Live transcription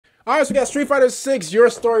All right, so we got Street Fighter 6 Your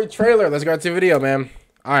Story trailer. Let's go to the video, man.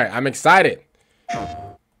 All right, I'm excited.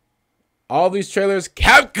 All these trailers,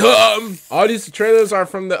 Capcom. All these trailers are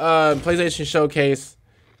from the PlayStation Showcase.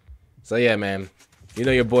 So yeah, man, you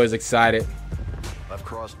know your boy's excited. I've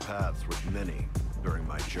crossed paths with many during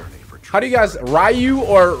my journey for. How do you guys, Ryu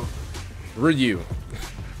or Ryu?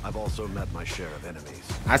 I've also met my share of enemies.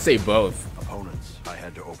 I say both. Opponents I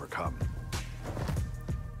had to overcome.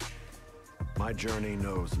 My journey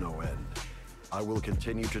knows no end. I will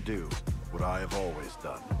continue to do what I have always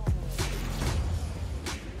done.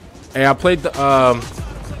 Hey, I played the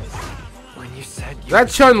When you said you that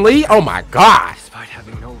Chun-Li. Oh my gosh. despite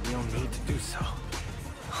having no real need to do so.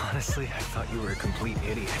 Honestly, I thought you were a complete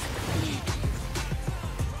idiot.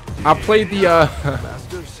 I played the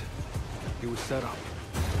Masters, it was set up.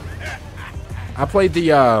 I played the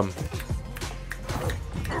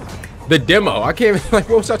demo. I can't even, like,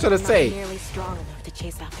 what was I trying to say? Not nearly strong enough to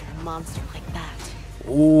chase after a monster like that.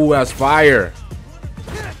 Ooh, that's fire.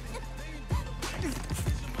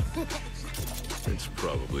 It's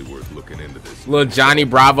probably worth looking into this. Little Johnny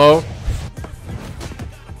Bravo.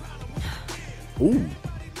 Ooh,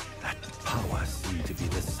 That power seemed to be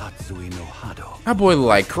the Satsui no Hado. that boy look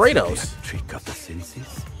like Kratos. That trick of the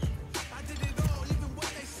senses.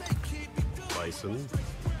 Bison,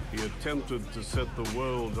 he attempted to set the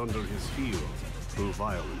world under his heel through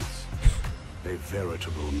violence. A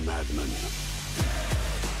veritable madman.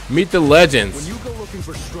 Meet the legends. When you go looking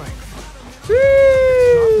for strength,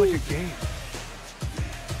 it's not like a game.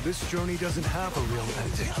 This journey doesn't have a real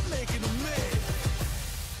ending.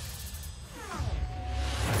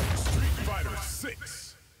 Street Fighter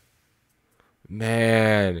 6.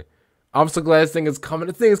 Man, I'm so glad this thing is coming.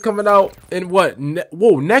 This thing is coming out in what?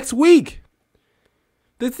 Whoa, next week.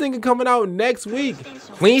 This thing is coming out next week.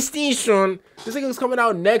 PlayStation. This thing is coming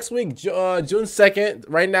out next week, June 2nd.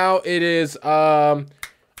 Right now it is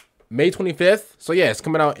May 25th. So yeah, it's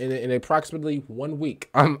coming out in approximately 1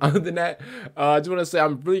 week. Other than that, I just want to say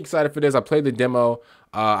I'm really excited for this. I played the demo.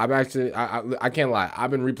 I'm actually, I can't lie.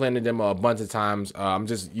 I've been replaying the demo a bunch of times. I'm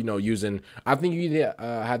just, you know, using, I think you either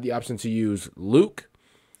have the option to use Luke.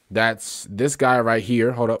 That's this guy right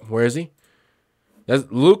here. Hold up. Where is he? That's,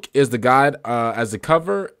 Luke is the guide as the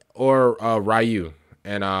cover, or Ryu.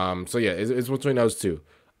 And so yeah, it's between those two.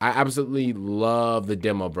 I absolutely love the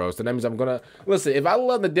demo, bro. So that means I'm gonna listen. If I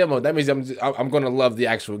love the demo, that means I'm gonna love the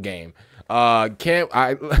actual game. Can't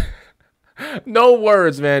I? No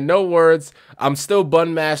words, man. No words. I'm still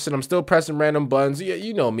button mashing. I'm still pressing random buttons.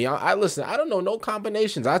 You know me. I listen. I don't know no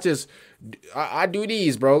combinations. I do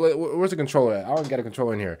these, bro. Where's the controller at? I don't got a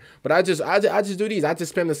controller in here. But I just do these. I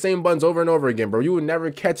just spam the same buttons over and over again, bro. You would never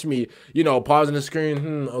catch me, you know, pausing the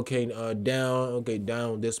screen. Okay, down. Okay,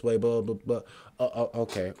 down this way. Blah blah blah.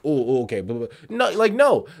 Okay. Ooh, okay. Blah, blah. No, like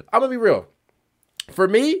no. I'm gonna be real. For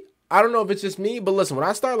me, I don't know if it's just me, but listen, when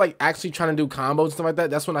I start like actually trying to do combos and stuff like that,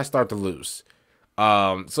 that's when I start to lose.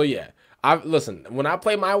 So yeah, listen, when I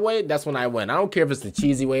play my way, that's when I win. I don't care if it's the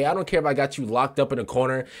cheesy way. I don't care if I got you locked up in a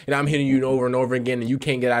corner and I'm hitting you over and over again and you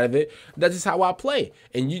can't get out of it. That's just how I play.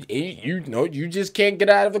 And you know, you just can't get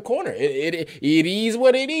out of the corner. It is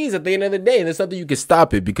what it is at the end of the day. And there's nothing you can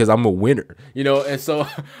stop it because I'm a winner, you know? And so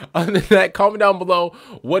other than that, comment down below.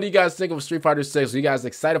 What do you guys think of Street Fighter 6? Are you guys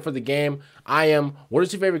excited for the game? I am. What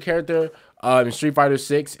is your favorite character in Street Fighter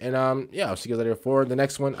 6? And yeah, I'll see you guys later for the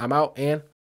next one. I'm out and